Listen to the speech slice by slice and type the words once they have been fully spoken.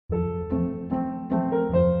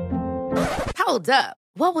Hold up.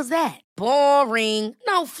 What was that? Boring.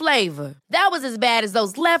 No flavor. That was as bad as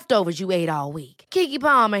those leftovers you ate all week. Keke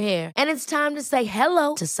Palmer here, and it's time to say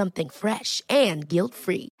hello to something fresh and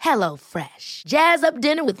guilt-free. Hello Fresh. Jazz up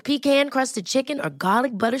dinner with pecan-crusted chicken or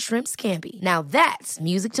garlic butter shrimp scampi. Now that's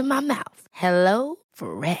music to my mouth. Hello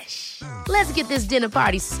Fresh. Let's get this dinner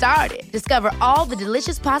party started. Discover all the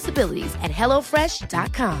delicious possibilities at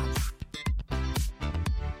hellofresh.com.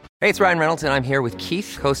 Hey, it's Ryan Reynolds, and I'm here with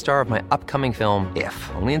Keith, co-star of my upcoming film,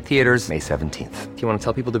 If, only in theaters May 17th. Do you want to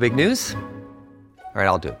tell people the big news? All right,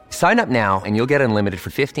 I'll do it. Sign up now and you'll get unlimited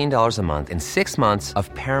for $15 a month and 6 months of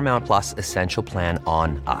Paramount Plus Essential Plan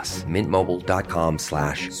on us.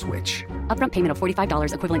 MintMobile.com/switch. Upfront payment of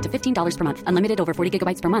 $45 equivalent to $15 per month. Unlimited over 40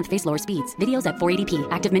 gigabytes per month. Face lower speeds. Videos at 480p.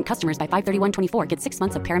 Active Mint customers by 531.24 get 6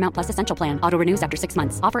 months of Paramount Plus Essential Plan. Auto renews after 6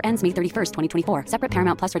 months. Offer ends May 31st, 2024. Separate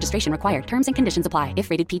Paramount Plus registration required. Terms and conditions apply if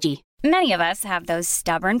rated PG. Many of us have those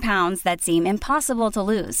stubborn pounds that seem impossible to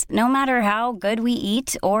lose, no matter how good we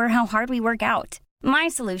eat or how hard we work out. My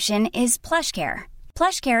solution is PlushCare.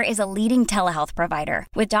 PlushCare is a leading telehealth provider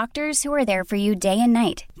with doctors who are there for you day and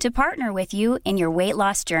night to partner with you in your weight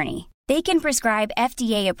loss journey. They can prescribe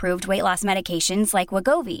FDA-approved weight loss medications like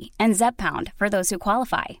Wegovy and Zepbound for those who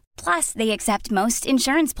qualify. Plus, they accept most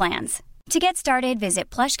insurance plans. To get started,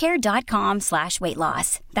 visit plushcare.com/weight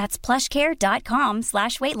loss. That's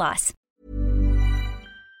plushcare.com/weight loss.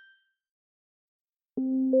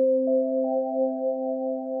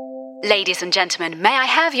 Ladies and gentlemen, may I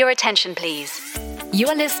have your attention, please? You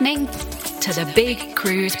are listening to the Big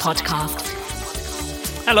Cruise Podcast.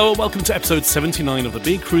 Hello, welcome to episode 79 of the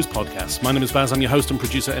Big Cruise Podcast. My name is Baz, I'm your host and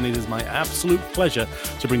producer, and it is my absolute pleasure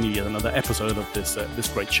to bring you yet another episode of this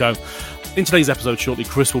great show. In today's episode, shortly,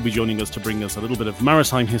 Chris will be joining us to bring us a little bit of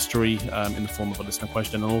maritime history in the form of a listener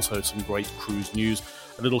question and also some great cruise news.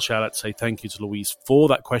 A little shout out to say thank you to Louise for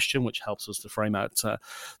that question, which helps us to frame out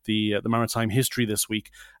the maritime history this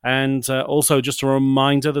week. And also, just a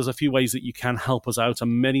reminder, there's a few ways that you can help us out,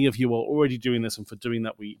 and many of you are already doing this, and for doing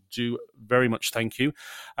that, we do very much thank you.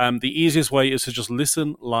 The easiest way is to just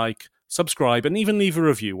listen, like, subscribe, and even leave a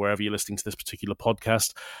review wherever you're listening to this particular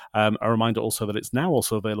podcast. A reminder also that it's now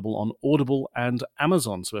also available on Audible and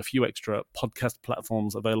Amazon, so a few extra podcast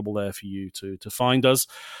platforms available there for you to find us.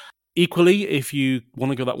 Equally, if you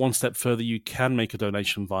want to go that one step further, you can make a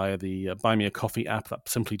donation via the Buy Me a Coffee app that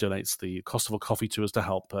simply donates the cost of a coffee to us to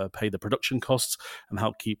help pay the production costs and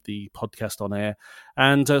help keep the podcast on air.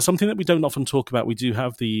 And something that we don't often talk about, we do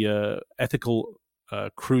have the ethical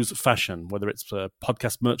cruise fashion, whether it's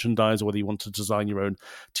podcast merchandise or whether you want to design your own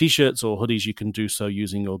t-shirts or hoodies, you can do so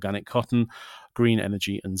using organic cotton, green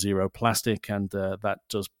energy and zero plastic, and that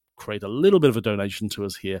does create a little bit of a donation to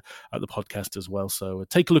us here at the podcast as well. So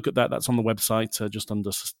take a look at that. That's on the website just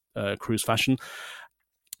under cruise fashion.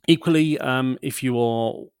 Equally, if you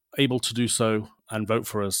are able to do so and vote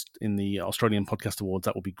for us in the Australian Podcast Awards,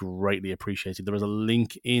 that will be greatly appreciated. There is a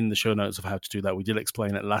link in the show notes of how to do that. We did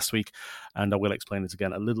explain it last week, and I will explain it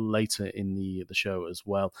again a little later in the show as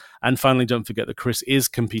well. And finally, don't forget that Chris is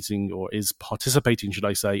competing, or is participating, should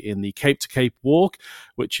I say, in the Cape to Cape Walk,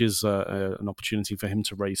 which is an opportunity for him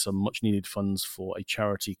to raise some much-needed funds for a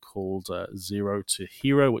charity called Zero to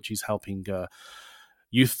Hero, which is helping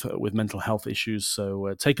youth with mental health issues.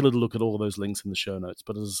 So take a little look at all of those links in the show notes.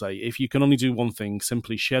 But as I say, if you can only do one thing,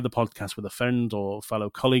 simply share the podcast with a friend or fellow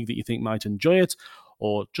colleague that you think might enjoy it,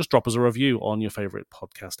 or just drop us a review on your favorite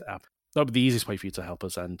podcast app. That would be the easiest way for you to help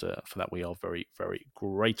us, and for that we are very, very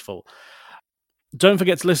grateful. Don't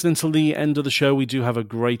forget to listen until the end of the show. We do have a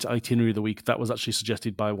great itinerary of the week. That was actually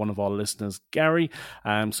suggested by one of our listeners, Gary.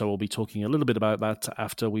 So we'll be talking a little bit about that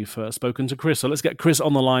after we've spoken to Chris. So let's get Chris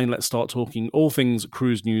on the line. Let's start talking all things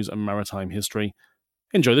cruise news and maritime history.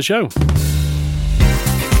 Enjoy the show.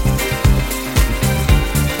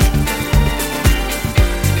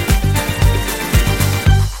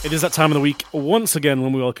 It is that time of the week once again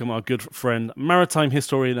when we welcome our good friend, maritime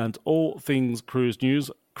historian and all things cruise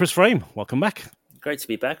news, Chris Frame. Welcome back. Great to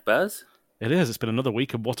be back, Buzz. It is. It's been another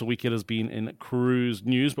week, and what a week it has been in cruise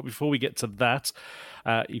news. But before we get to that,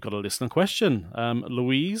 you've got a listener question.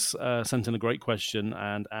 Louise sent in a great question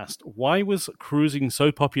and asked, why was cruising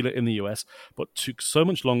so popular in the US, but took so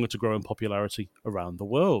much longer to grow in popularity around the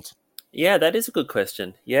world? Yeah, that is a good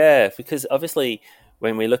question. Yeah, because obviously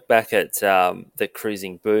when we look back at the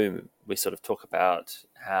cruising boom, we sort of talk about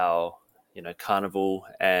how, Carnival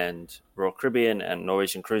and Royal Caribbean and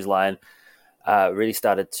Norwegian Cruise Line really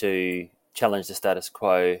started to challenge the status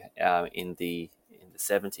quo in the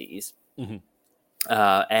 70s. Mm-hmm.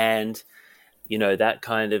 And, that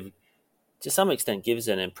kind of, to some extent, gives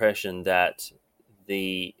an impression that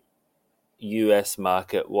the US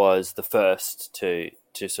market was the first to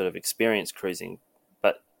sort of experience cruising,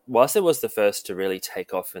 but whilst it was the first to really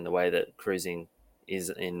take off in the way that cruising is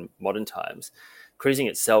in modern times, cruising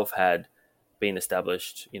itself had been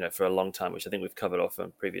established, for a long time, which I think we've covered off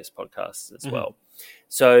on previous podcasts as well.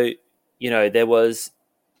 So,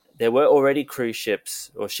 there were already cruise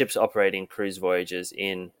ships or ships operating cruise voyages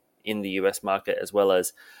in the US market, as well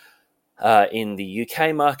as in the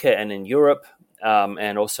UK market and in Europe,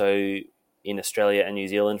 and also in Australia and New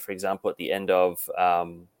Zealand, for example. At the end of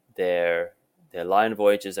their line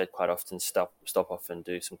voyages, they'd quite often stop off and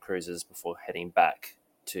do some cruises before heading back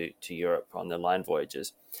to Europe on their line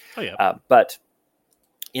voyages. Oh yeah. But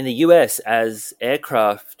in the US, as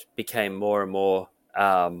aircraft became more and more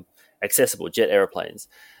accessible, jet airplanes,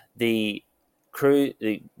 the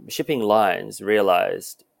shipping lines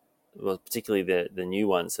realized, well, particularly the new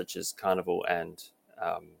ones such as Carnival and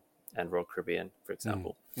Royal Caribbean, for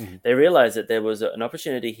example, they realized that there was an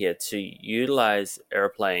opportunity here to utilize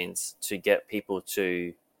airplanes to get people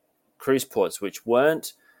to cruise ports, which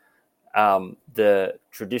weren't the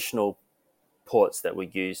traditional ports that were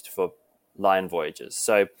used for line voyages.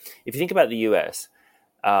 So if you think about the US,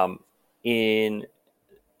 throughout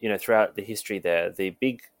the history there, the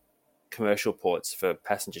big commercial ports for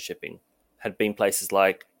passenger shipping had been places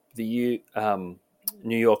like New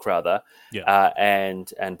York, and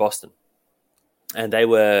Boston, and they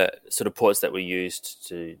were sort of ports that were used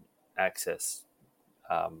to access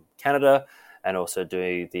Canada and also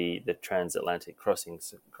do the transatlantic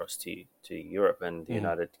crossings across to Europe and the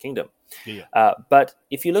United Kingdom. But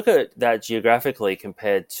if you look at that geographically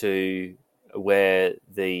compared to where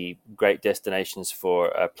the great destinations for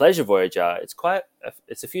a pleasure voyage are,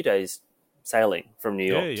 it's a few days sailing from New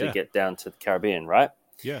York to get down to the Caribbean, right?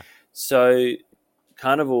 Yeah. So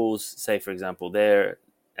Carnival's, say, for example,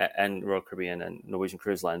 and Royal Caribbean and Norwegian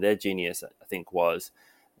Cruise Line, their genius, I think, was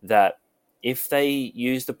that if they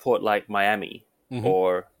used a port like Miami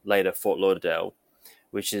or later Fort Lauderdale,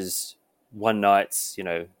 which is one night's,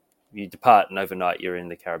 you depart and overnight you're in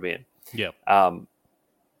the Caribbean. Yeah.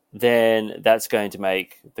 Then that's going to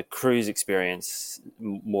make the cruise experience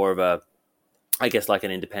more of a, I guess, like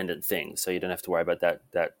an independent thing. So you don't have to worry about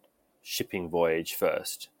that shipping voyage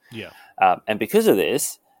first. Yeah. And because of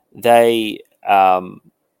this, they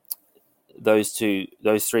those three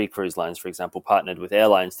cruise lines, for example, partnered with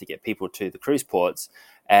airlines to get people to the cruise ports,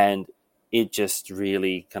 and it just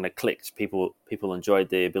really kind of clicked. People enjoyed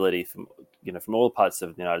the ability from all parts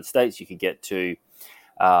of the United States. You could get to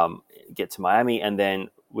Miami, and then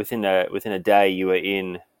within a day you were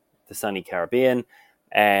in the sunny Caribbean,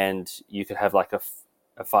 and you could have like a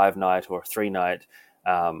 5-night or a 3-night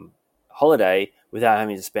holiday without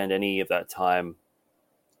having to spend any of that time,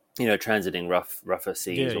 transiting rougher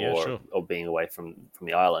seas or being away from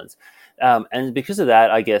the islands. And because of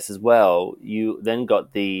that, I guess as well, you then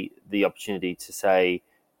got the opportunity to say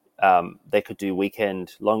they could do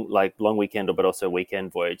long weekend, but also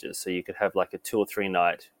weekend voyages. So you could have like a 2 or 3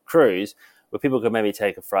 night cruise where people could maybe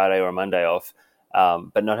take a Friday or a Monday off,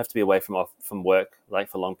 but not have to be away from work like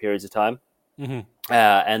for long periods of time.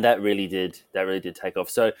 And that really did take off.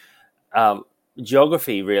 So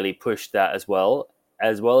geography really pushed that as well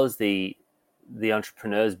as the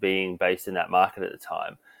entrepreneurs being based in that market at the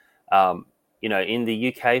time. In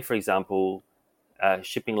the UK, for example,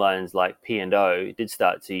 shipping lines like P&O did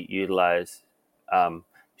start to utilize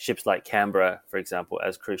ships like Canberra, for example,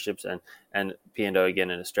 as cruise ships, and P&O again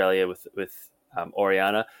in Australia with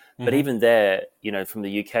Oriana. But even there, from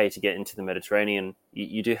the UK to get into the Mediterranean,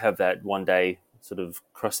 you do have that 1 day sort of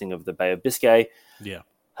crossing of the Bay of Biscay. Yeah.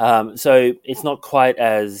 So it's not quite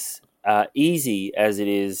as easy as it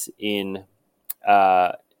is in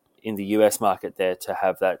the US market there to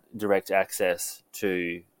have that direct access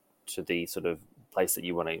to the sort of place that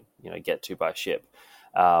you want to get to by ship.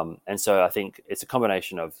 And so I think it's a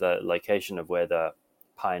combination of the location of where the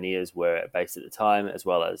pioneers were based at the time, as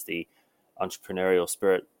well as the entrepreneurial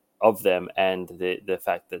spirit of them, and the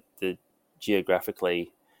fact that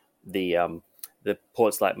geographically the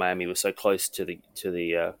ports like Miami were so close to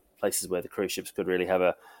the places where the cruise ships could really have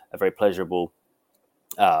a very pleasurable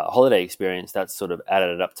holiday experience. That sort of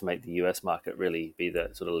added it up to make the US market really be the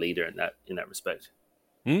sort of leader in that respect.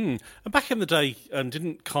 And back in the day,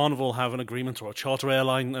 didn't Carnival have an agreement or a charter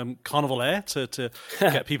airline, Carnival Air, to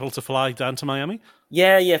get people to fly down to Miami?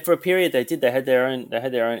 Yeah. For a period they did. They had their own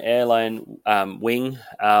airline wing.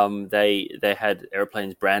 They had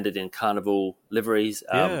airplanes branded in Carnival liveries.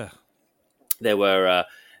 There were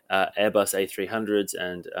Airbus A300s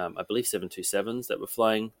and I believe 727s that were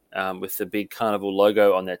flying with the big Carnival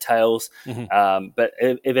logo on their tails. But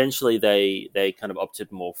eventually they kind of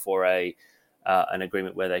opted more for a an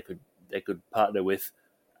agreement where they could partner with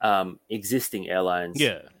existing airlines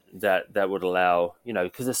Yeah. that would allow,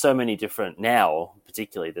 because there's so many different now,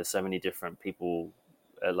 particularly there's so many different people,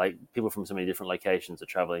 like people from so many different locations are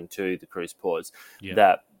traveling to the cruise ports Yeah.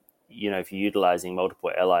 that, if you're utilizing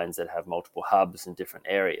multiple airlines that have multiple hubs in different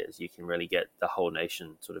areas, you can really get the whole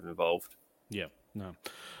nation sort of involved. Yeah.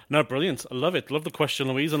 No, brilliant. I love it. Love the question,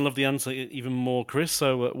 Louise, and love the answer even more, Chris.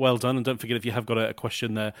 So well done. And don't forget, if you have got a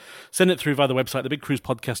question there, send it through via the website,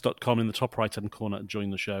 thebigcruisepodcast.com, in the top right-hand corner, join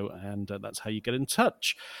the show, and that's how you get in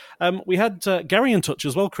touch. We had Gary in touch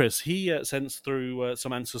as well, Chris. He sends through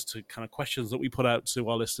some answers to kind of questions that we put out to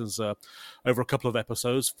our listeners over a couple of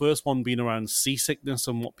episodes. First one being around seasickness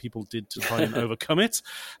and what people did to try and overcome it.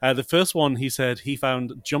 The first one, he said he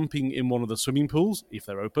found jumping in one of the swimming pools, if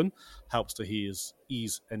they're open, helps to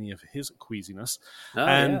ease any of his queasiness.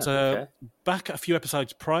 Back a few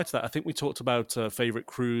episodes prior to that, I think we talked about favourite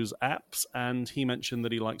cruise apps, and he mentioned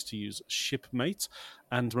that he likes to use Shipmate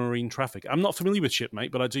and Marine Traffic. I'm not familiar with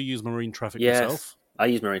Shipmate, but I do use Marine Traffic myself. I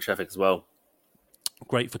use Marine Traffic as well.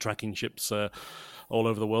 Great for tracking ships all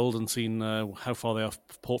over the world and seeing how far they are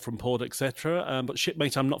port from port, etc. But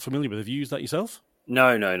Shipmate, I'm not familiar with. Have you used that yourself? No,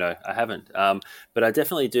 I haven't. But I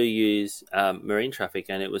definitely do use Marine Traffic,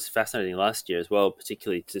 and it was fascinating last year as well,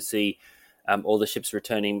 particularly to see all the ships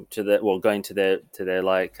returning going to their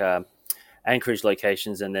like anchorage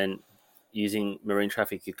locations, and then using Marine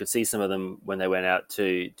Traffic, you could see some of them when they went out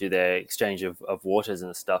to do their exchange of waters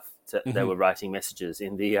and stuff. They were writing messages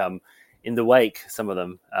in the wake, some of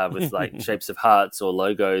them with like shapes of hearts or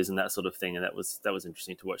logos and that sort of thing, and that was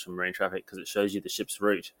interesting to watch on Marine Traffic because it shows you the ship's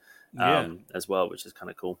route as well, which is kind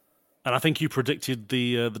of cool. And I think you predicted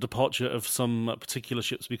the departure of some particular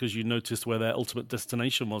ships because you noticed where their ultimate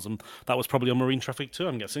destination was, and that was probably on Marine Traffic too,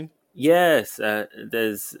 I'm guessing. Yes,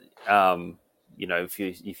 there's they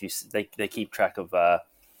keep track of the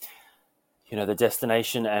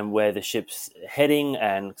destination and where the ship's heading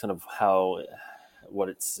and kind of what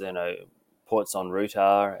its ports en route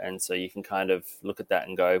are, and so you can kind of look at that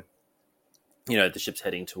and go, the ship's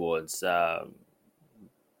heading towards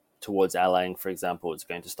Alang, for example. It's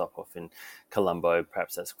going to stop off in Colombo.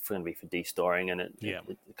 Perhaps that's going to be for de-storing, and it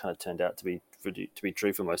kind of turned out to be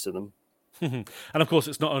true for most of them. And of course,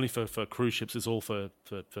 it's not only for cruise ships; it's all for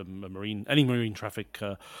any marine traffic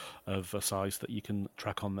of a size that you can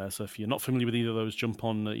track on there. So if you're not familiar with either of those, jump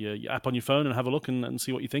on your app on your phone and have a look and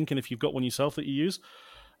see what you think. And if you've got one yourself that you use,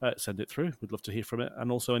 send it through. We'd love to hear from it,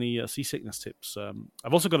 and also any seasickness tips.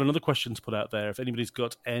 I've also got another question to put out there. If anybody's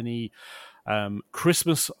got any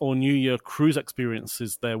Christmas or New Year cruise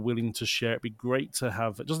experiences they're willing to share, it'd be great to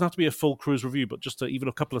have. It doesn't have to be a full cruise review, but just even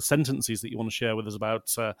a couple of sentences that you want to share with us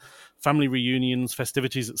about family reunions,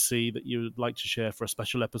 festivities at sea that you'd like to share for a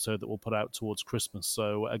special episode that we'll put out towards Christmas.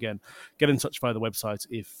 So again, get in touch via the website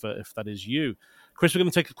if that is you. Chris, we're going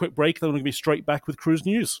to take a quick break, then we're going to be straight back with cruise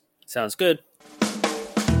news. Sounds good.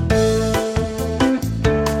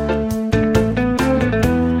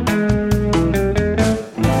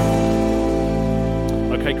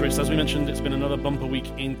 Okay, Chris, as we mentioned, it's been another bumper week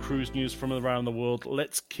in cruise news from around the world.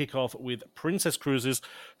 Let's kick off with Princess Cruises,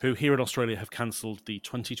 who here in Australia have cancelled the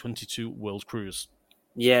 2022 World Cruise.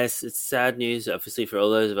 Yes, it's sad news, obviously, for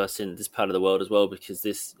all those of us in this part of the world as well, because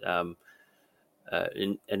this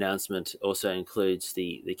announcement also includes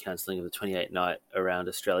the cancelling of the 28-night Around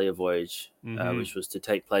Australia voyage, which was to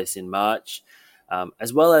take place in March,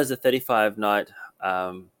 as well as the 35-night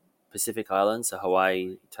Pacific Islands, so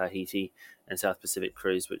Hawaii, Tahiti, and South Pacific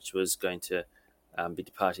cruise, which was going to be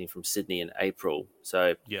departing from Sydney in April.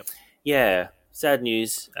 So, sad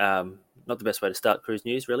news. Not the best way to start cruise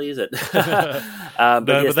news, really, is it?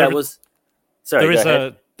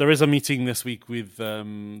 There is a meeting this week with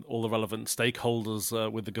all the relevant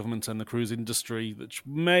stakeholders with the government and the cruise industry, which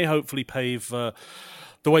may hopefully pave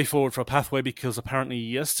the way forward for a pathway, because apparently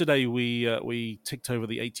yesterday we ticked over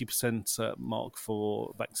the 80% mark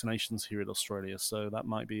for vaccinations here in Australia. So that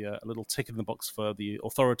might be a little tick in the box for the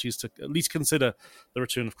authorities to at least consider the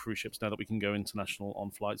return of cruise ships now that we can go international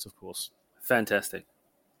on flights, of course. Fantastic.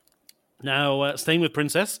 Now, staying with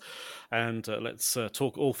Princess, and let's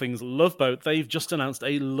talk all things Love Boat. They've just announced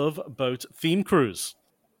a Love Boat theme cruise.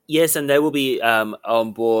 Yes, and they will be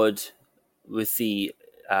on board with the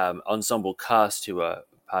ensemble cast who are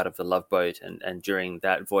part of the Love Boat, and during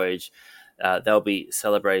that voyage, they'll be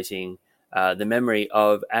celebrating the memory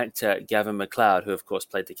of actor Gavin MacLeod, who of course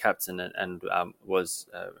played the captain and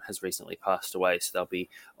has recently passed away. So they'll be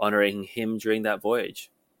honouring him during that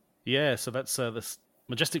voyage. Yeah, so that's this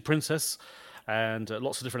Majestic Princess and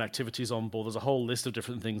lots of different activities on board. There's a whole list of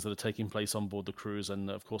different things that are taking place on board the cruise, and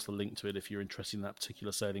of course the link to it if you're interested in that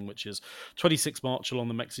particular sailing, which is 26 March along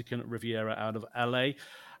the Mexican Riviera out of LA.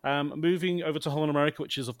 Moving over to Holland America,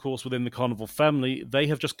 which is of course within the Carnival family, they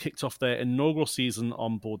have just kicked off their inaugural season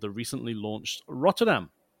on board the recently launched Rotterdam.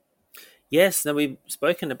 Yes, now we've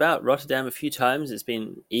spoken about Rotterdam a few times. It's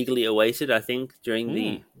been eagerly awaited, I think, during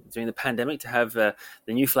the pandemic to have the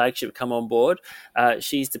new flagship come on board.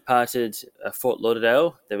 She's departed Fort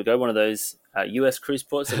Lauderdale. There we go, one of those U.S. cruise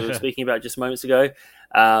ports that we were speaking about just moments ago.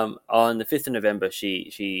 On the 5th of November,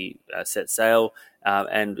 she set sail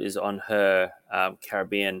and is on her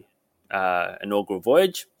Caribbean inaugural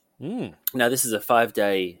voyage. Now, this is a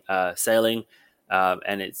 5-day sailing,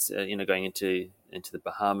 and it's going into the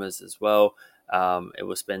Bahamas as well. It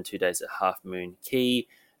will spend 2 days at Half Moon Cay,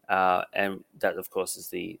 and that, of course, is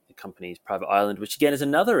the company's private island, which again is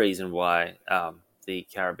another reason why the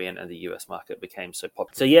Caribbean and the US market became so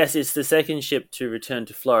popular. So yes, it's the second ship to return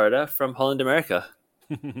to Florida from Holland America.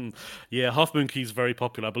 Yeah, Half Moon Cay is very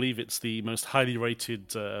popular. I believe it's the most highly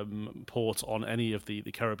rated port on any of the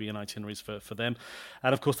Caribbean itineraries for them.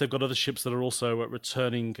 And of course, they've got other ships that are also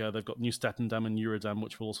returning. They've got New Statendam and Eurodam,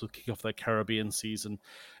 which will also kick off their Caribbean season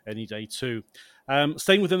any day too.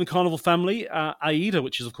 Staying within the Carnival family, AIDA,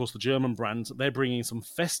 which is of course the German brand, they're bringing some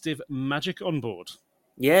festive magic on board.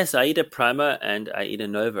 Yes, AIDA Prima and AIDA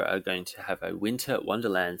Nova are going to have a winter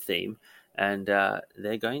wonderland theme. And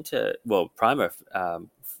they're going to, Prima,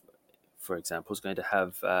 for example, is going to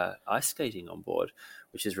have ice skating on board,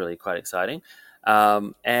 which is really quite exciting.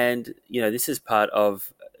 And, this is part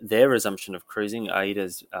of their resumption of cruising.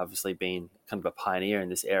 AIDA's obviously been kind of a pioneer in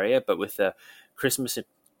this area, but with Christmas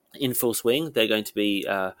in full swing, they're going to be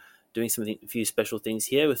doing a few special things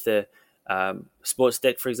here with the sports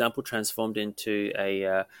deck, for example, transformed into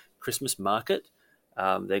a Christmas market.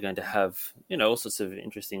 They're going to have, all sorts of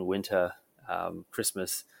interesting winter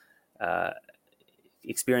Christmas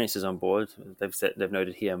experiences on board. They've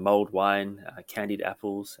noted here mulled wine, candied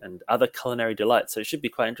apples, and other culinary delights. So it should be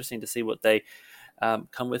quite interesting to see what they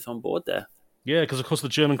come with on board there. Yeah, because of course the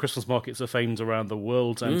German Christmas markets are famed around the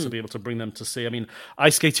world, and to be able to bring them to sea. I mean,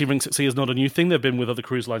 ice skating rinks at sea is not a new thing. They've been with other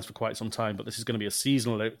cruise lines for quite some time, but this is going to be a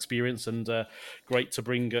seasonal experience, and great to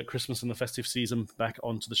bring Christmas and the festive season back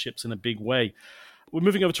onto the ships in a big way. We're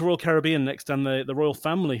moving over to Royal Caribbean next, and the royal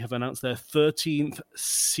family have announced their 13th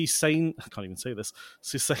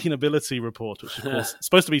sustainability report, which of course is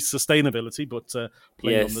supposed to be sustainability, but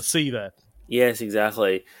playing on the sea there. Yes,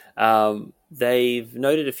 exactly. They've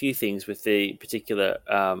noted a few things with the particular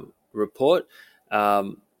report.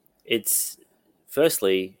 It's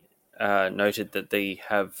firstly noted that they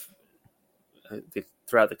have,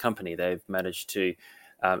 throughout the company, they've managed to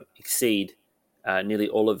exceed nearly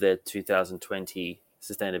all of their 2020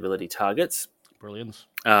 sustainability targets. Brilliant.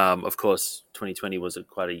 Of course, 2020 was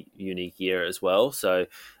quite a unique year as well. So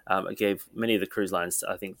it gave many of the cruise lines,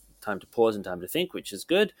 I think, time to pause and time to think, which is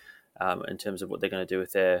good in terms of what they're going to do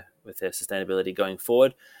with their sustainability going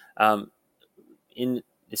forward. In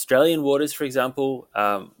Australian waters, for example,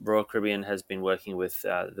 Royal Caribbean has been working with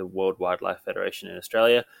the World Wildlife Federation in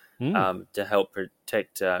Australia to help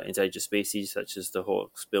protect endangered species such as the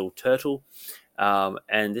hawksbill turtle.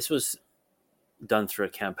 And this was done through a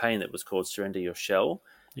campaign that was called Surrender Your Shell.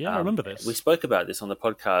 Yeah, I remember this. We spoke about this on the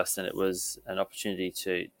podcast, and it was an opportunity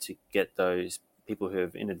to get those people who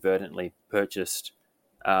have inadvertently purchased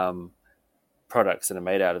products that are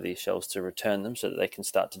made out of these shells to return them so that they can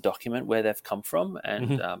start to document where they've come from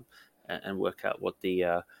and work out what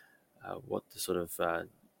the sort of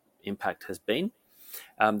impact has been.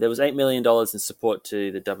 There was $8 million in support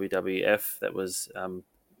to the WWF that was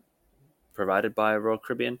provided by Royal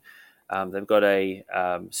Caribbean. They've got a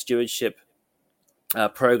stewardship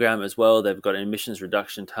program as well. They've got emissions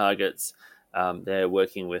reduction targets. They're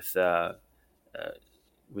working with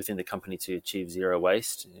within the company to achieve zero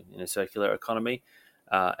waste in a circular economy,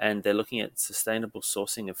 and they're looking at sustainable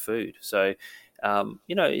sourcing of food. So,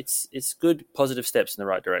 it's good, positive steps in the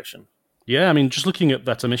right direction. Yeah, I mean, just looking at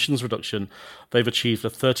that emissions reduction, they've achieved a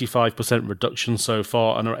 35% reduction so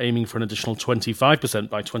far and are aiming for an additional 25%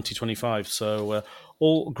 by 2025. So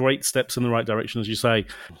all great steps in the right direction, as you say.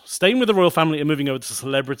 Staying with the royal family and moving over to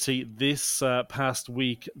celebrity, this past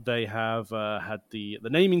week they have had the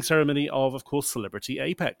naming ceremony of course, Celebrity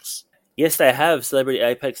Apex. Yes, they have. Celebrity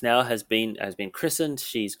Apex now has been christened.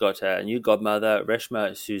 She's got a new godmother,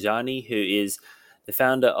 Reshma Suzani, who is the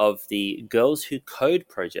founder of the Girls Who Code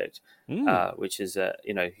project, which is,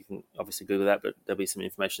 you can obviously Google that, but there'll be some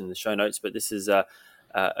information in the show notes. But this is a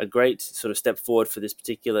great sort of step forward for this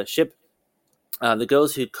particular ship. The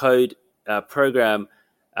Girls Who Code program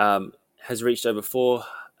has reached over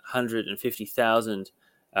 450,000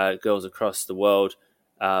 girls across the world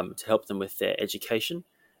to help them with their education.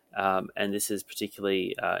 And this is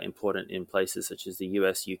particularly important in places such as the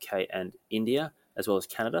US, UK, and India, as well as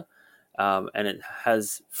Canada. And it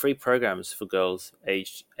has free programs for girls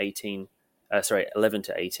aged 11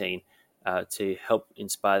 to 18 to help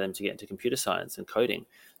inspire them to get into computer science and coding.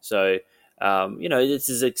 So, this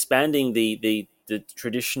is expanding the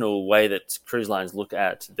traditional way that cruise lines look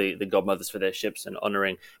at the godmothers for their ships and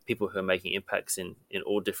honoring people who are making impacts in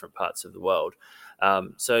all different parts of the world.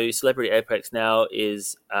 So Celebrity Apex now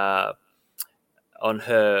is on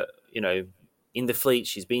her, in the fleet.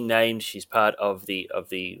 She's been named. She's part of the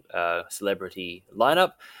celebrity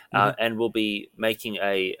lineup, and will be making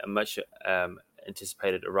a much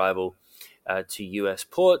anticipated arrival to US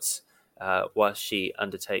ports whilst she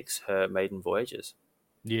undertakes her maiden voyages.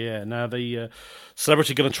 Yeah, now the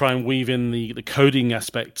celebrity going to try and weave in the coding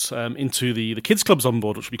aspects into the kids clubs on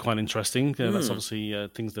board, which will be quite interesting. That's obviously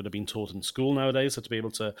things that are being taught in school nowadays, so to be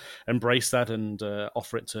able to embrace that and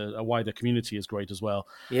offer it to a wider community is great as well.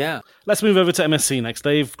 Yeah. Let's move over to MSC next.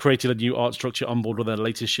 They've created a new art structure on board with their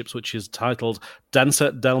latest ships, which is titled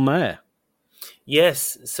Dancer del Mare.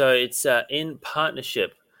 Yes, so it's in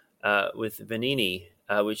partnership with Vanini,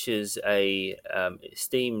 which is a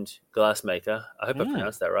esteemed glassmaker. I hope I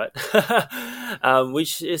pronounced that right.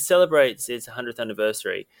 Which celebrates its 100th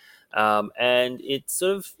anniversary, and it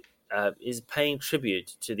sort of is paying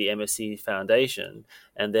tribute to the MSC Foundation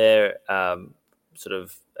and their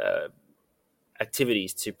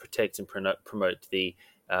activities to protect and promote the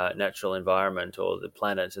natural environment or the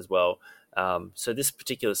planet as well. So this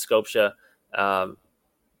particular sculpture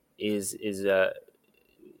is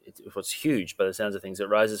what's huge by the sounds of things. It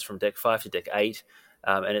rises from deck 5 to deck 8,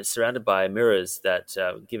 and it's surrounded by mirrors that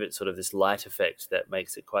give it sort of this light effect that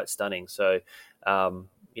makes it quite stunning. So,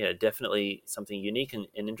 definitely something unique and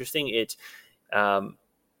interesting. It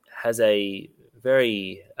has a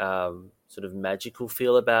very sort of magical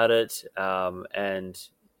feel about it, and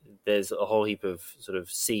there's a whole heap of sort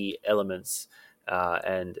of sea elements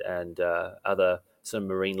and other some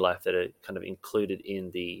marine life that are kind of included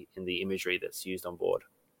in the imagery that's used on board.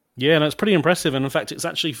 Yeah, no, it's pretty impressive. And in fact, it's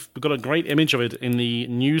actually got a great image of it in the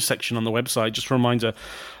news section on the website. Just a reminder,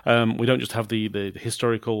 we don't just have the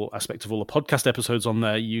historical aspect of all the podcast episodes on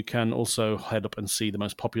there. You can also head up and see the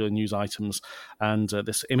most popular news items. And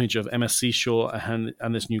this image of MSC Shore and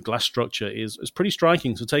this new glass structure is pretty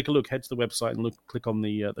striking. So take a look, head to the website and click on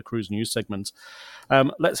the cruise news segment.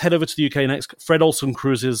 Let's head over to the UK next. Fred Olsen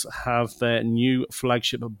Cruises have their new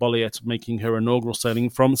flagship Bolliet making her inaugural sailing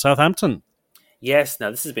from Southampton. Yes, now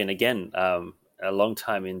this has been again a long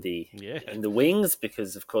time in the wings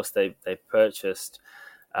because, of course, they purchased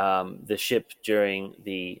the ship during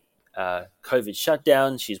the COVID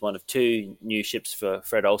shutdown. She's one of two new ships for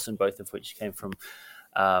Fred Olsen, both of which came from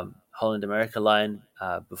Holland America Line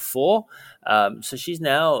before. So she's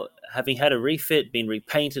now, having had a refit, been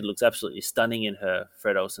repainted, looks absolutely stunning in her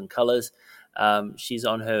Fred Olsen colours. She's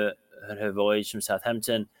on her voyage from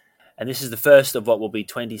Southampton. And this is the first of what will be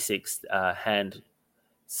 26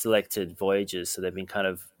 hand-selected voyages. So they've been kind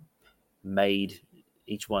of made,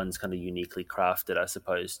 each one's kind of uniquely crafted, I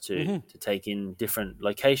suppose, to take in different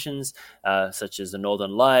locations, such as the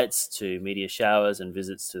Northern Lights, to meteor showers and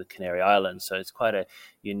visits to the Canary Islands. So it's quite a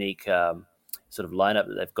unique sort of lineup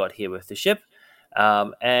that they've got here with the ship.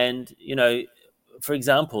 And, for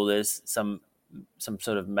example, there's some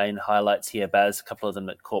sort of main highlights here, Baz. A couple of them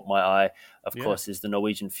that caught my eye, of course, is the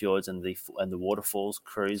Norwegian fjords and the waterfalls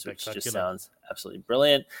cruise, which just sounds absolutely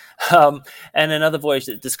brilliant. And another voyage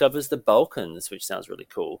that discovers the Balkans, which sounds really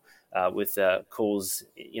cool, with calls,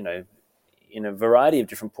 in a variety of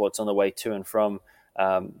different ports on the way to and from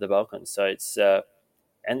the Balkans. So it's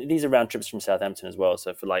and these are round trips from Southampton as well.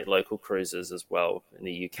 So for like local cruises as well in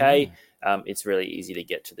the UK, it's really easy to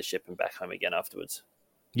get to the ship and back home again afterwards.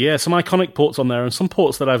 Yeah, some iconic ports on there and some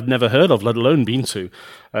ports that I've never heard of, let alone been to.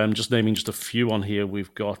 Just naming just a few on here,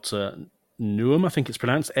 we've got Neum, I think it's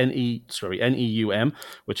pronounced, Neum,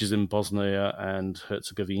 which is in Bosnia and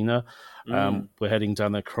Herzegovina. We're heading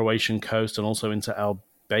down the Croatian coast and also into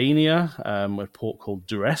Albania, a port called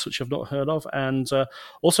Durrës, which I've not heard of, and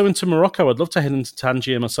also into Morocco. I'd love to head into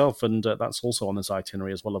Tangier myself, and that's also on this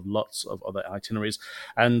itinerary, as well as lots of other itineraries.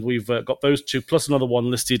 And we've got those two, plus another one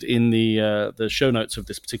listed in the show notes of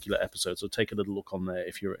this particular episode, so take a little look on there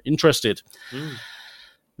if you're interested.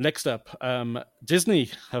 Next up,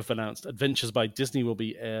 Disney have announced Adventures by Disney will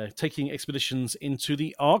be taking expeditions into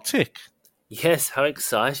the Arctic. Yes, how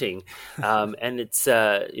exciting. And it's,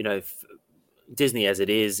 Disney as it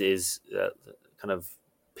is kind of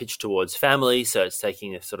pitched towards family, so it's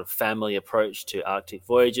taking a sort of family approach to Arctic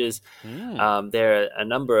voyages. There are a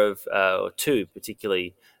number of, or two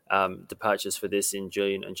particularly, departures for this in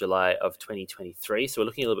June and July of 2023. So we're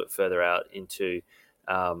looking a little bit further out into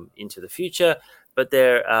the future. But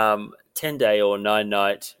they're 10-day or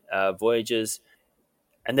 9-night voyages.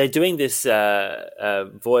 And they're doing this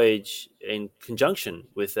voyage in conjunction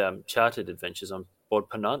with chartered adventures on board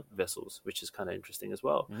Penant vessels, which is kind of interesting as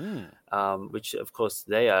well. Which, of course,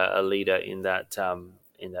 they are a leader in that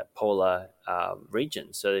polar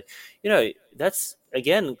region. So, that's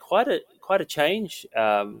again quite a change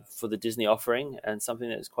for the Disney offering, and something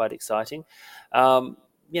that is quite exciting.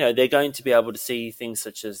 They're going to be able to see things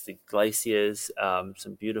such as the glaciers,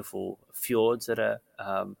 some beautiful fjords that are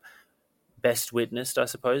best witnessed, I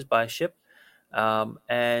suppose, by ship.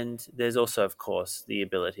 And there's also, of course, the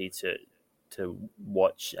ability to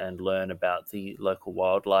watch and learn about the local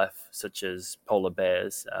wildlife, such as polar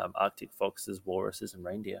bears, Arctic foxes, walruses, and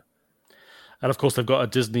reindeer. And of course, they've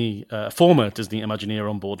got a former Disney Imagineer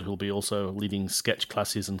on board who'll be also leading sketch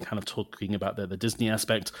classes and kind of talking about the Disney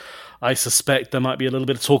aspect. I suspect there might be a little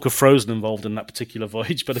bit of talk of Frozen involved in that particular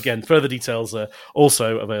voyage. But again, further details are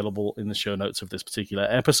also available in the show notes of this particular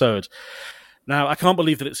episode. Now, I can't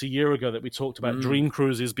believe that it's a year ago that we talked about Dream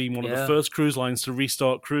Cruises being one of the first cruise lines to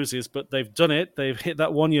restart cruises, but they've done it. They've hit that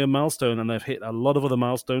 1-year milestone, and they've hit a lot of other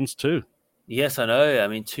milestones too. Yes, I know. I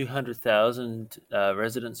mean, 200,000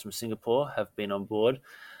 residents from Singapore have been on board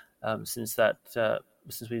since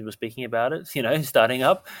we were speaking about it, starting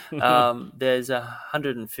up. There's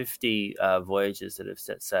 150 voyages that have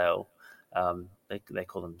set sail. They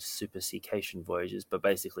call them super seacation voyages, but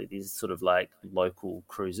basically these are sort of like local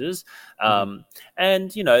cruises. And,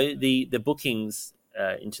 the bookings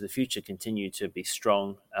into the future continue to be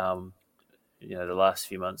strong. The last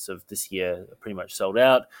few months of this year are pretty much sold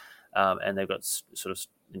out. And they've got sort of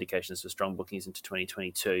indications for strong bookings into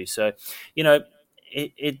 2022. So,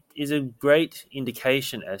 it is a great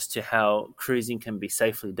indication as to how cruising can be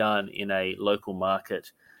safely done in a local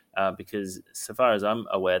market, because so far as I'm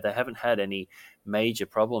aware, they haven't had any major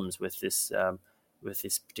problems with this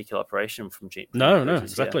particular operation from Dream No,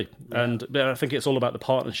 Cruises, exactly. Yeah. And I think it's all about the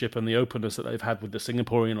partnership and the openness that they've had with the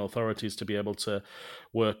Singaporean authorities to be able to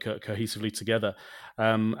work cohesively together.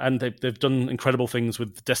 And they've done incredible things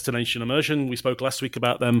with Destination Immersion. We spoke last week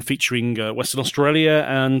about them featuring Western Australia,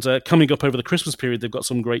 and coming up over the Christmas period, they've got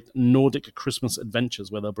some great Nordic Christmas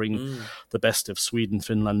adventures where they'll bring the best of Sweden,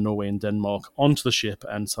 Finland, Norway, and Denmark onto the ship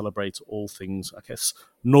and celebrate all things, I guess,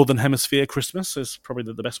 Northern Hemisphere Christmas is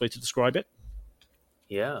probably the best way to describe it.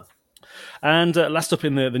 Yeah. And last up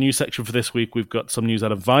in the news section for this week, we've got some news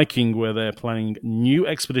out of Viking, where they're planning new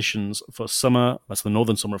expeditions for summer, that's the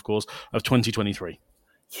northern summer, of course, of 2023.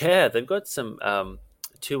 Yeah, they've got some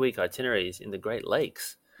 2-week itineraries in the Great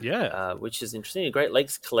Lakes. Yeah. Which is interesting. A Great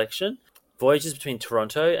Lakes collection. Voyages between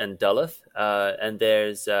Toronto and Duluth. And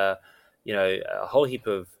there's, a whole heap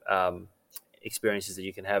of experiences that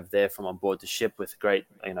you can have there from on board the ship, with great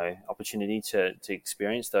opportunity to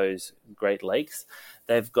experience those Great Lakes.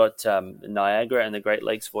 They've got Niagara and the Great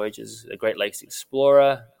Lakes voyages, a Great Lakes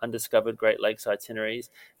Explorer, undiscovered Great Lakes itineraries,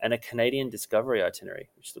 and a Canadian Discovery itinerary,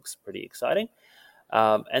 which looks pretty exciting.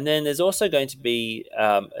 And then there's also going to be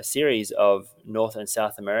a series of North and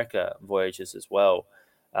South America voyages as well.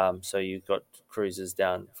 So you've got cruises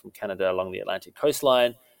down from Canada along the Atlantic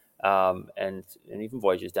coastline, and even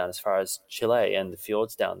voyages down as far as Chile and the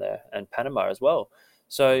fjords down there, and Panama as well.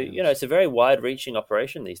 So, it's a very wide-reaching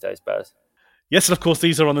operation these days, Baz. Yes, and of course,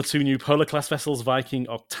 these are on the two new Polar-class vessels, Viking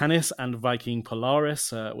Octanis and Viking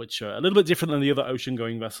Polaris, which are a little bit different than the other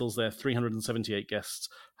ocean-going vessels. They're 378 guests,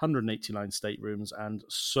 189 staterooms, and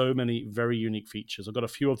so many very unique features. I've got a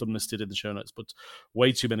few of them listed in the show notes, but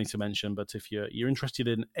way too many to mention. But if you're interested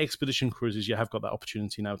in expedition cruises, you have got that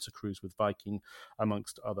opportunity now to cruise with Viking,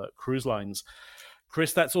 amongst other cruise lines.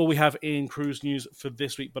 Chris, that's all we have in cruise news for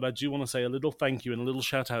this week, but I do want to say a little thank you and a little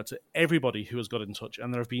shout out to everybody who has got in touch.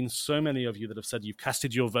 And there have been so many of you that have said you've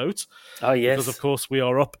casted your vote. Oh, yes. Because, of course, we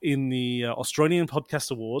are up in the Australian Podcast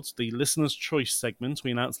Awards, the Listener's Choice segment.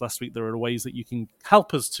 We announced last week there are ways that you can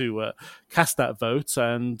help us to cast that vote.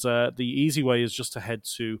 And the easy way is just to head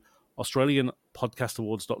to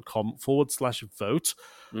australianpodcastawards.com/vote.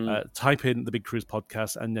 Type in the Big Cruise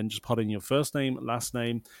Podcast and then just put in your first name, last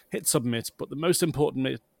name, hit submit. But the most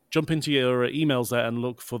important, jump into your emails there and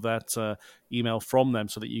look for that email from them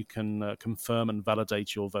so that you can confirm and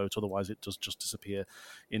validate your vote. Otherwise, it does just disappear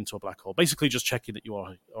into a black hole. Basically, just checking that you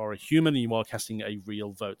are a human and you are casting a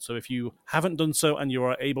real vote. So if you haven't done so and you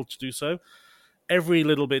are able to do so, every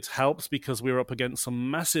little bit helps because we're up against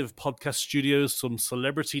some massive podcast studios, some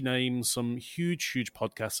celebrity names, some huge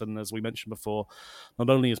podcasts. And as we mentioned before, not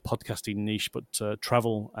only is podcasting niche, but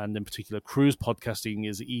travel and in particular cruise podcasting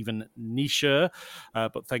is even nicher.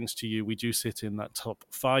 But thanks to you, we do sit in that top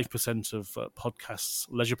 5% of podcasts,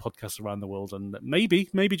 leisure podcasts around the world. And maybe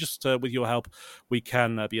just with your help, we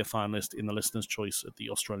can be a finalist in the Listener's Choice at the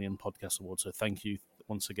Australian Podcast Awards. So thank you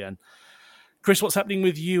once again. Chris, what's happening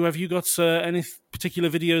with you? Have you got any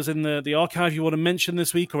particular videos in the archive you want to mention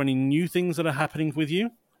this week, or any new things that are happening with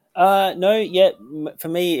you? No, yeah. For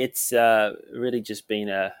me, it's really just been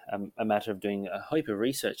a matter of doing a heap of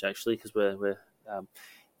research, actually, because we're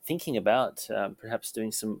thinking about perhaps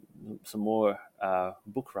doing some more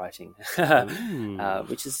book writing,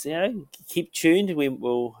 which is, keep tuned. We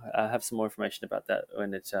will have some more information about that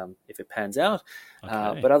when if it pans out.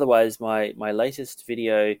 Okay. But otherwise, my latest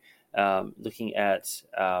video looking at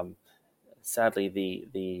sadly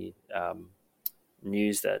the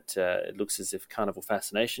news that it looks as if Carnival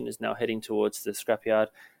Fascination is now heading towards the scrapyard,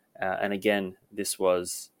 and again, this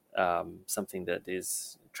was something that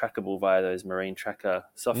is trackable via those marine tracker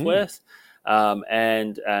softwares.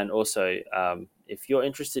 And also, if you're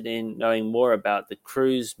interested in knowing more about the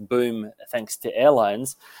cruise boom thanks to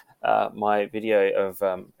airlines, my video of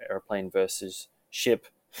airplane versus ship,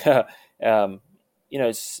 I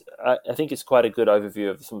think it's quite a good overview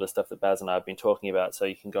of some of the stuff that Baz and I have been talking about. So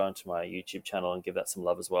you can go onto my YouTube channel and give that some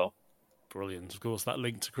love as well. Brilliant. Of course, that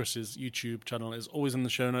link to Chris's YouTube channel is always in the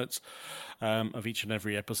show notes of each and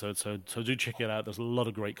every episode, so do check it out. There's a lot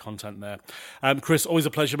of great content there. Chris, always a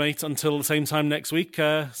pleasure, mate. Until the same time next week,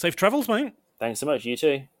 safe travels, mate. Thanks so much. You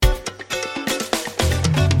too.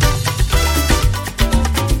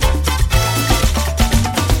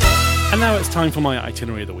 And now it's time for my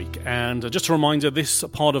itinerary of the week. And just a reminder, this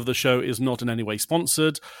part of the show is not in any way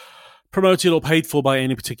sponsored, promoted or paid for by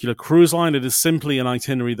any particular cruise line. It is simply an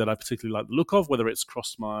itinerary that I particularly like the look of, whether it's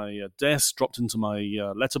crossed my desk, dropped into my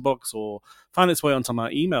letterbox, or found its way onto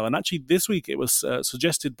my email. And actually this week it was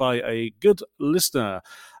suggested by a good listener.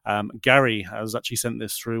 Gary has actually sent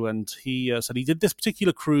this through, and he said he did this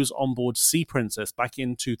particular cruise on board Sea Princess back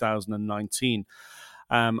in 2019.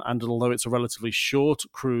 And although it's a relatively short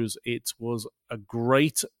cruise, it was a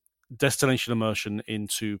great destination immersion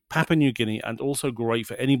into Papua New Guinea, and also great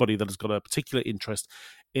for anybody that has got a particular interest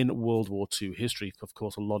in World War II history. Of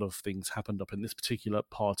course, a lot of things happened up in this particular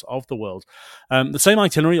part of the world. The same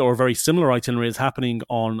itinerary, or a very similar itinerary, is happening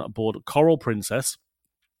on board Coral Princess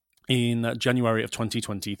in January of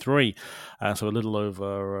 2023, so a little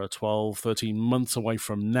over 12, 13 months away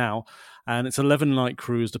from now. And it's an 11-night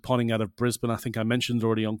cruise departing out of Brisbane. I think I mentioned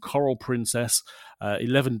already on Coral Princess,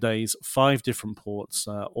 11 days, 5 different ports,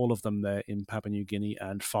 all of them there in Papua New Guinea,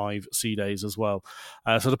 and 5 sea days as well.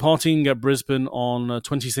 So departing Brisbane on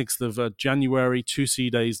 26th of January, 2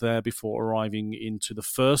 sea days there before arriving into the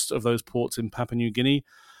first of those ports in Papua New Guinea.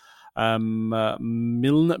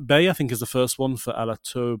 Milne Bay, I think, is the first one for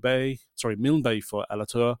Alatur Bay. Sorry, Milne Bay for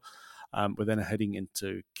Alatur. We're then heading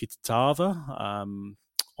into Kitava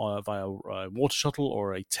via a water shuttle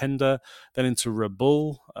or a tender, then into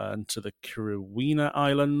Rabaul and to the Kirwina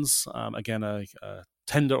Islands. Again, a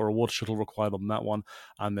tender or a water shuttle required on that one,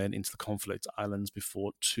 and then into the Conflict Islands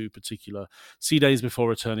before 2 particular sea days before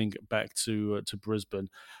returning back to Brisbane.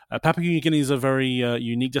 Papua New Guinea is a very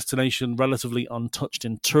unique destination, relatively untouched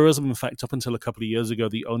in tourism. In fact, up until a couple of years ago,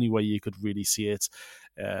 the only way you could really see it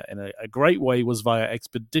in a great way was via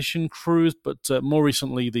expedition cruise, but more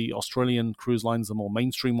recently the Australian cruise lines, the more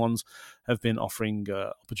mainstream ones, have been offering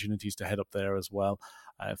opportunities to head up there as well.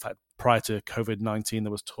 In fact, prior to COVID-19,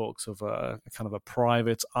 there was talks of a kind of a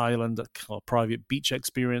private island, a private beach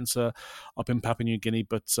experience up in Papua New Guinea,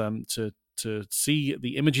 but to see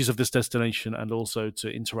the images of this destination and also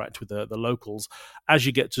to interact with the locals, as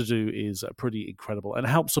you get to do, is pretty incredible, and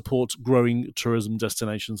helps support growing tourism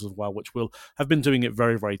destinations as well, which will have been doing it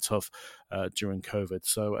very, very tough during COVID.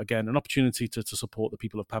 So again, an opportunity to support the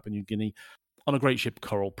people of Papua New Guinea on a great ship,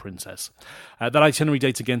 Coral Princess. That itinerary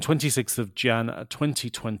date again, 26th of Jan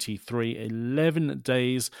 2023, 11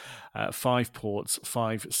 days, 5 ports,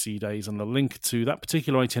 5 sea days, and the link to that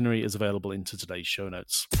particular itinerary is available in today's show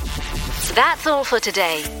notes. That's all for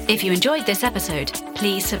today. If you enjoyed this episode,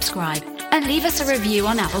 please subscribe and leave us a review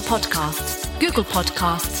on Apple Podcasts, Google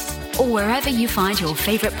Podcasts, or wherever you find your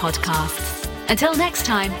favourite podcasts. Until next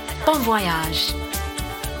time, bon voyage.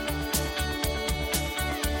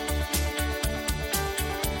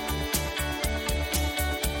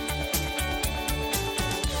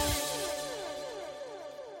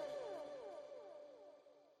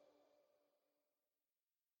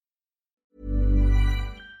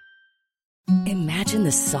 Imagine Imagine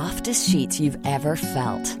the softest sheets you've ever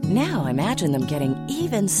felt. Now imagine them getting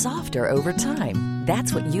even softer over time.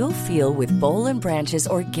 That's what you'll feel with Boll & Branch's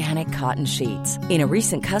organic cotton sheets. In a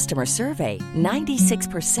recent customer survey,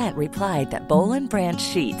 96% replied that Boll & Branch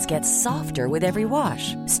sheets get softer with every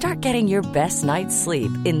wash. Start getting your best night's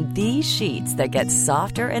sleep in these sheets that get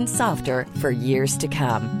softer and softer for years to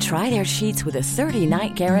come. Try their sheets with a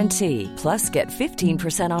 30-night guarantee. Plus, get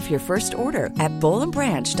 15% off your first order at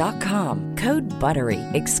bollandbranch.com. Code BUTTERY.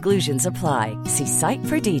 Exclusions apply. See site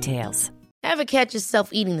for details. Ever catch yourself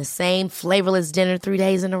eating the same flavorless dinner 3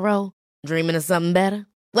 days in a row? Dreaming of something better?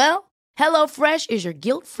 Well, HelloFresh is your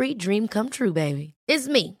guilt-free dream come true, baby. It's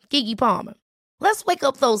me, Keke Palmer. Let's wake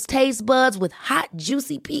up those taste buds with hot,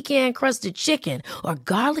 juicy pecan-crusted chicken or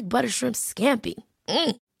garlic butter shrimp scampi.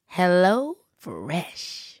 Hello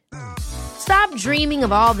Fresh. Stop dreaming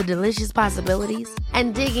of all the delicious possibilities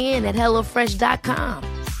and dig in at HelloFresh.com.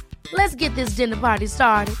 Let's get this dinner party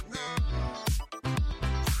started.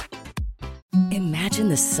 Imagine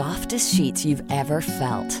the softest sheets you've ever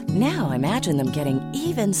felt. Now imagine them getting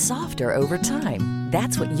even softer over time.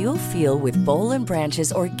 That's what you'll feel with Boll &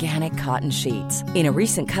 Branch's organic cotton sheets. In a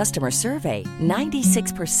recent customer survey,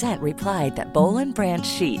 96% replied that Boll & Branch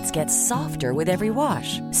sheets get softer with every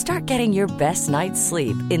wash. Start getting your best night's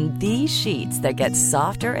sleep in these sheets that get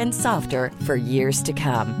softer and softer for years to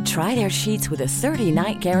come. Try their sheets with a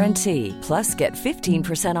 30-night guarantee. Plus, get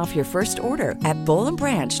 15% off your first order at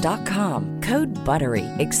bollandbranch.com. Code BUTTERY.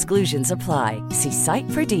 Exclusions apply. See site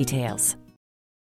for details.